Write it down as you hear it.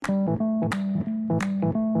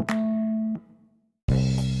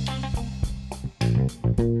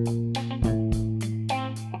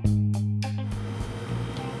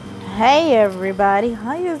Hey everybody,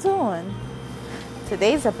 how you doing?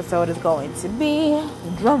 Today's episode is going to be,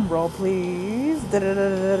 drum roll please, dreams.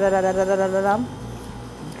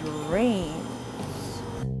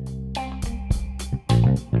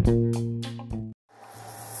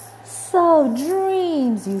 So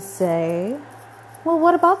dreams, you say? Well,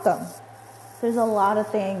 what about them? There's a lot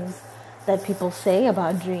of things that people say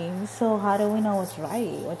about dreams, so how do we know what's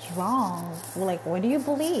right, what's wrong? Like, what do you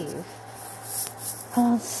believe?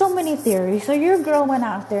 So many theories. So your girl went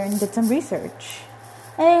out there and did some research.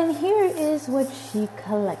 And here is what she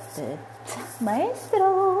collected.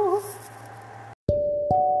 Maestro.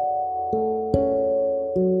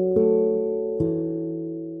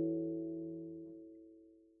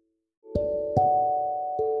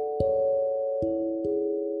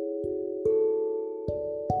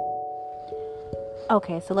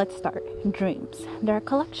 Okay, so let's start. Dreams. They're a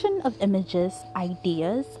collection of images,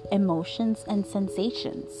 ideas, emotions, and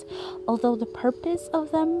sensations, although the purpose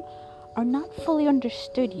of them are not fully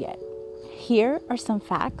understood yet. Here are some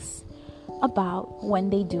facts about when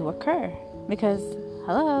they do occur. Because,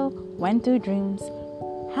 hello, when do dreams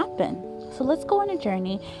happen? So let's go on a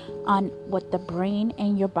journey on what the brain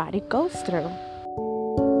and your body goes through.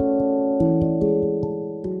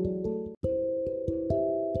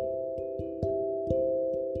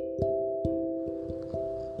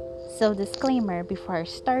 So disclaimer before I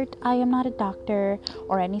start, I am not a doctor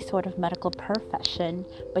or any sort of medical profession,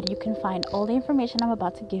 but you can find all the information I'm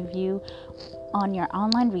about to give you on your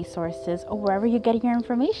online resources or wherever you get your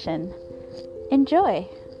information. Enjoy!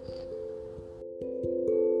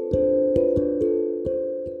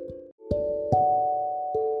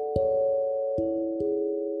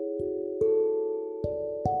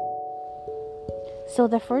 So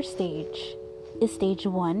the first stage is stage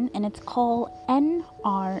 1, and it's called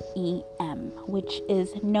NREM, which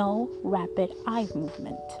is no rapid eye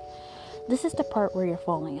movement. This is the part where you're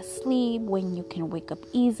falling asleep, when you can wake up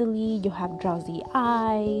easily, you have drowsy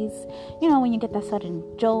eyes, when you get that sudden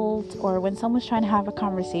jolt, or when someone's trying to have a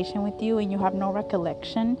conversation with you and you have no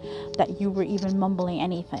recollection that you were even mumbling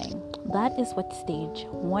anything. That is what stage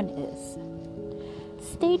 1 is.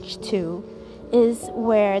 Stage 2 is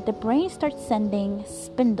where the brain starts sending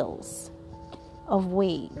spindles of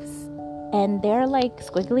waves, and they're like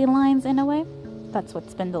squiggly lines in a way. That's what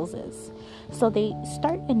spindles is. So they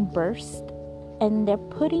start in bursts, and they're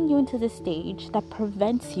putting you into the stage that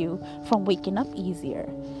prevents you from waking up easier.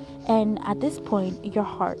 And at this point, your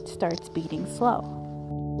heart starts beating slow.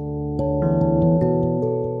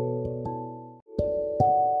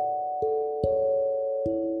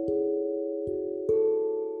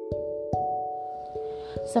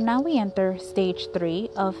 So now we enter stage 3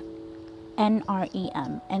 of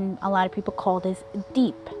NREM, and a lot of people call this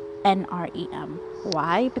deep NREM.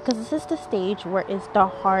 Why? Because this is the stage where it's the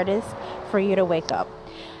hardest for you to wake up.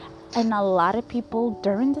 And a lot of people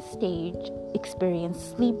during the stage experience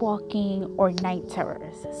sleepwalking or night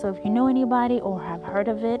terrors. So if you know anybody or have heard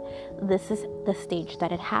of it, this is the stage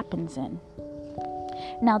that it happens in.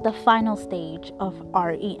 Now the final stage of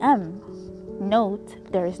REM.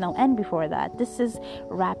 Note, there is no N before that. This is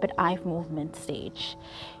rapid eye movement stage,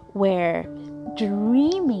 where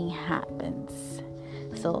dreaming happens.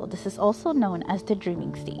 So this is also known as the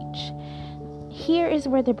dreaming stage. Here is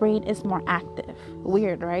where the brain is more active.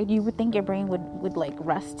 Weird, right? You would think your brain would like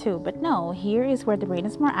rest too, but no, here is where the brain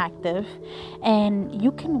is more active, and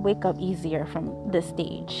you can wake up easier from this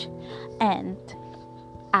stage. And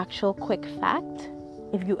actual quick fact,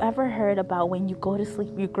 if you ever heard about when you go to sleep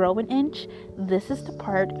you grow an inch, this is the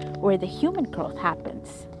part where the human growth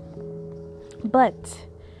happens. But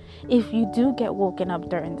if you do get woken up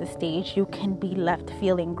during the stage, you can be left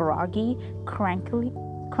feeling groggy, cranky,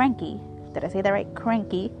 did I say that right?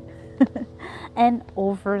 Cranky, and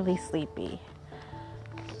overly sleepy.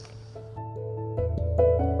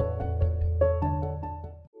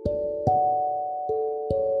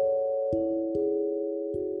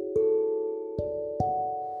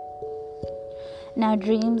 Now,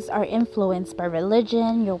 dreams are influenced by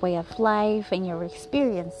religion, your way of life, and your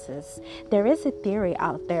experiences. There is a theory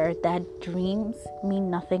out there that dreams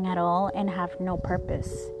mean nothing at all and have no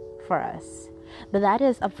purpose for us. But that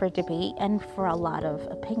is up for debate and for a lot of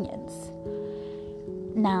opinions.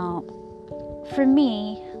 Now, for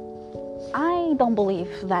me, I don't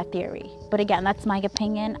believe that theory. But again, that's my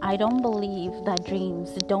opinion. I don't believe that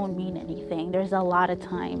dreams don't mean anything. There's a lot of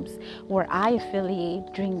times where I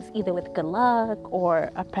affiliate dreams either with good luck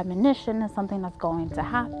or a premonition of something that's going to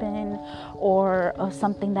happen, or of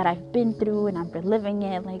something that I've been through and I'm reliving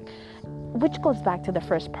it. Which goes back to the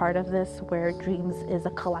first part of this, where dreams is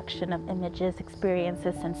a collection of images,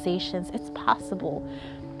 experiences, sensations. It's possible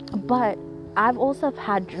But I've also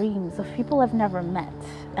had dreams of people I've never met,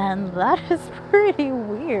 and that is pretty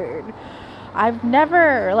weird. I've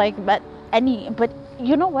never like met any, but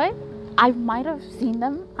you know what? I might have seen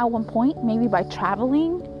them at one point, maybe by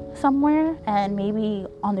traveling somewhere and maybe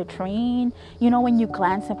on the train. You know, when you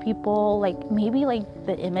glance at people, like maybe like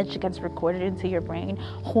the image gets recorded into your brain.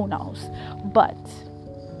 Who knows? But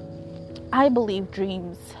I believe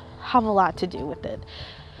dreams have a lot to do with it.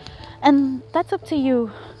 And that's up to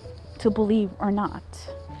you to believe or not.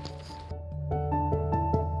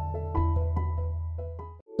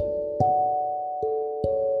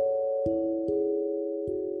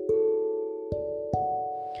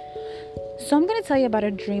 So I'm going to tell you about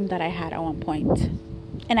a dream that I had at one point.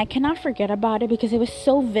 And I cannot forget about it because it was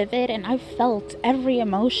so vivid and I felt every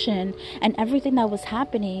emotion and everything that was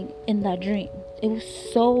happening in that dream. It was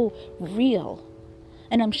so real.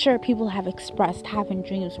 And I'm sure people have expressed having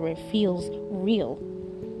dreams where it feels real.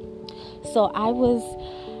 So I was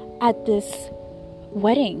at this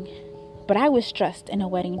wedding, but I was dressed in a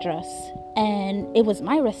wedding dress. And it was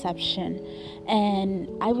my reception. And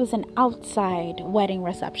I was an outside wedding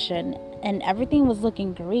reception. And everything was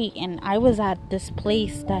looking great. And I was at this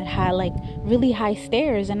place that had like really high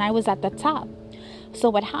stairs. And I was at the top. So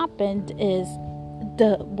what happened is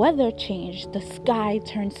the weather changed. The sky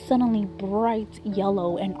turned suddenly bright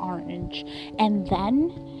yellow and orange. And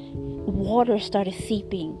then water started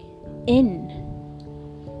seeping in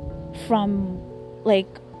from like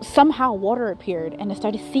somehow water appeared and it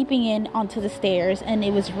started seeping in onto the stairs and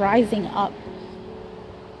it was rising up.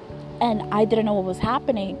 And I didn't know what was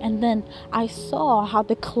happening. And then I saw how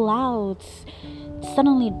the clouds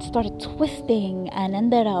suddenly started twisting and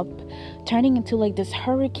ended up turning into like this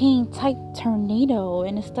hurricane type tornado,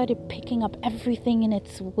 and it started picking up everything in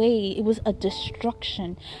its way. It was a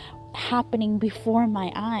destruction happening before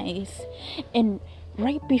my eyes. And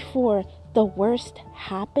right before the worst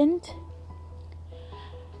happened,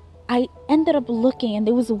 I ended up looking and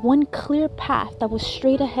there was one clear path that was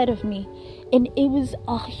straight ahead of me, and it was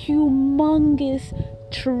a humongous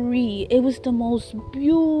tree. It was the most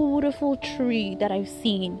beautiful tree that I've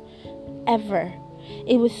seen ever.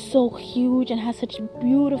 It was so huge and had such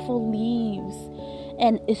beautiful leaves,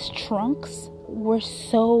 and its trunks were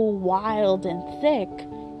so wild and thick.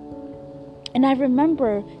 And I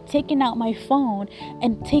remember taking out my phone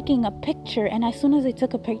and taking a picture, and as soon as I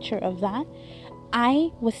took a picture of that,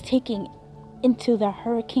 I was taking into the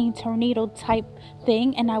hurricane tornado type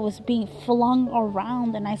thing, and I was being flung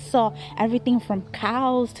around, and I saw everything from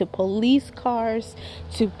cows to police cars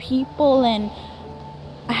to people, and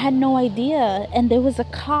I had no idea. And there was a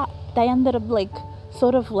cop that ended up like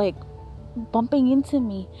sort of like bumping into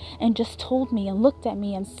me and just told me and looked at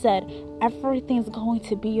me and said, "Everything's going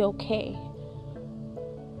to be okay."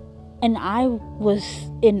 And I was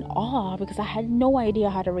in awe because I had no idea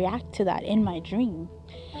how to react to that in my dream.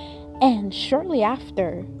 And shortly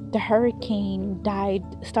after, the hurricane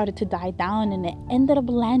started to die down, and it ended up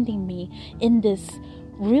landing me in this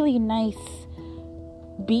really nice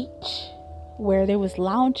beach where there was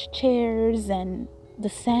lounge chairs and the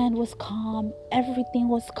sand was calm, everything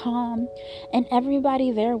was calm, and everybody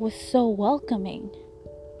there was so welcoming.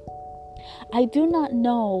 I do not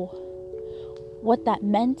know what that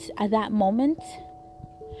meant at that moment,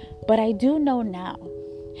 but I do know now.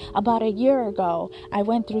 About a year ago, I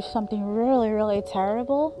went through something really, really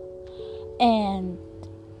terrible, and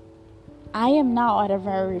I am now at a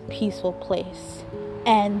very peaceful place.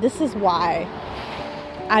 And this is why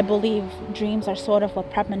I believe dreams are sort of a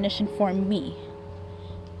premonition for me,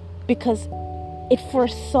 because it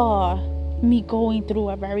foresaw me going through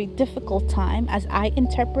a very difficult time, as I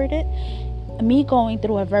interpret it, me going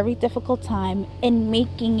through a very difficult time and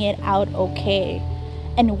making it out okay.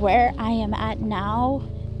 And where I am at now,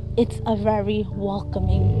 it's a very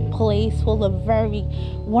welcoming place full of very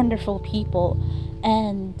wonderful people,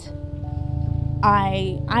 and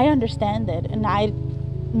I understand it. And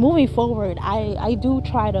moving forward, I do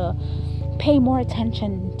try to pay more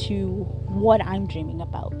attention to what I'm dreaming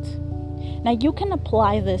about. Now, you can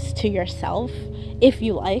apply this to yourself if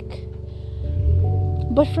you like,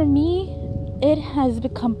 but for me, it has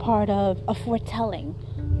become part of a foretelling.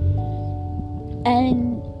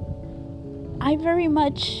 And I very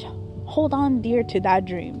much hold on dear to that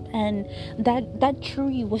dream. And that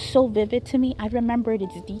tree was so vivid to me. I remembered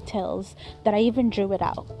its details that I even drew it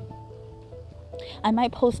out. I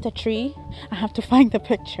might post a tree. I have to find the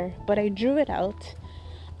picture. But I drew it out,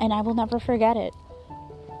 and I will never forget it.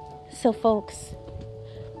 So folks,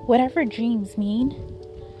 whatever dreams mean,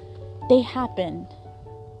 they happen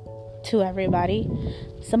to everybody.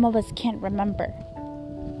 Some of us can't remember,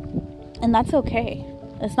 and that's okay.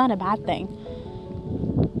 It's not a bad thing.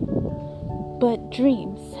 But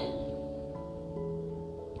dreams,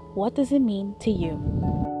 what does it mean to you?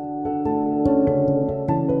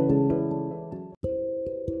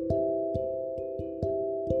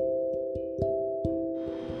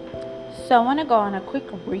 So I want to go on a quick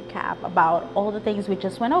recap about all the things we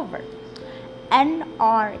just went over.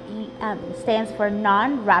 NREM stands for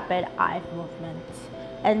non-rapid eye movements.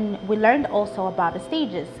 And we learned also about the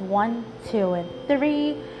stages 1, 2, and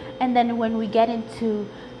 3. And then when we get into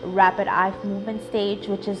rapid eye movement stage,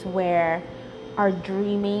 which is where our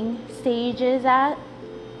dreaming stage is at.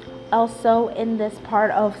 Also in this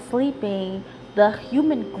part of sleeping, the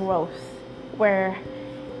human growth, where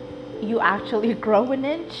you actually grow an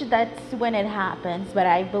inch, that's when it happens. But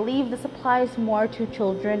I believe this applies more to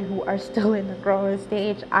children who are still in the growing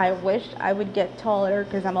stage. I wish I would get taller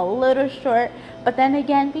because I'm a little short, but then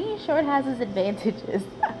again, being short has its advantages.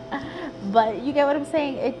 But you get what I'm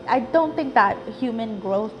saying? I don't think that human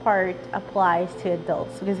growth part applies to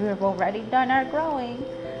adults because we've already done our growing,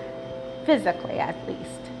 physically at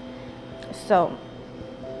least. So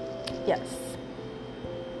yes,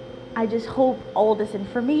 I just hope all this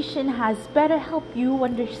information has better helped you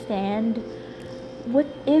understand what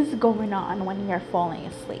is going on when you're falling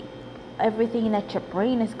asleep, everything that your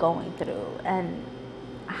brain is going through, and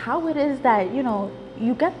how it is that,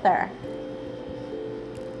 you get there.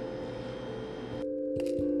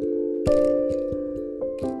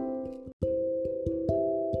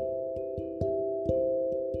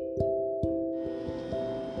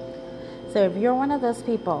 So if you're one of those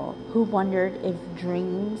people who wondered if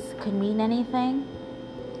dreams could mean anything,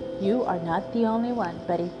 you are not the only one,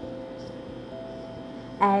 buddy.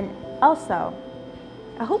 And also,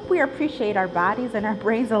 I hope we appreciate our bodies and our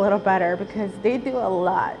brains a little better because they do a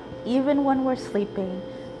lot. Even when we're sleeping,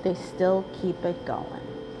 they still keep it going.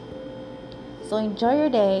 So enjoy your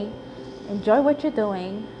day, enjoy what you're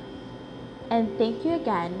doing, and thank you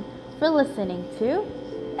again for listening to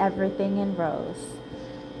Everything in Rose.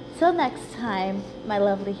 Till next time, my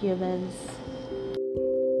lovely humans.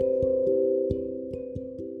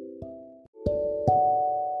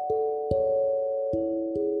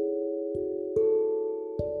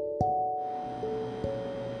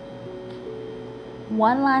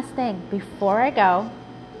 One last thing before I go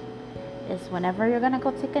is whenever you're gonna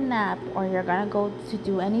go take a nap or you're gonna go to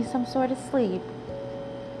do some sort of sleep,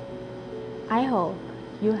 I hope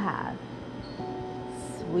you have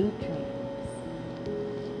sweet dreams.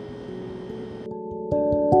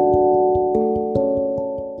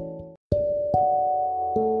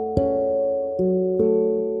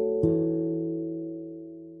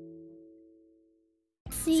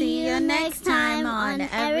 See you next time on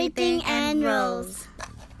Everything and Rose.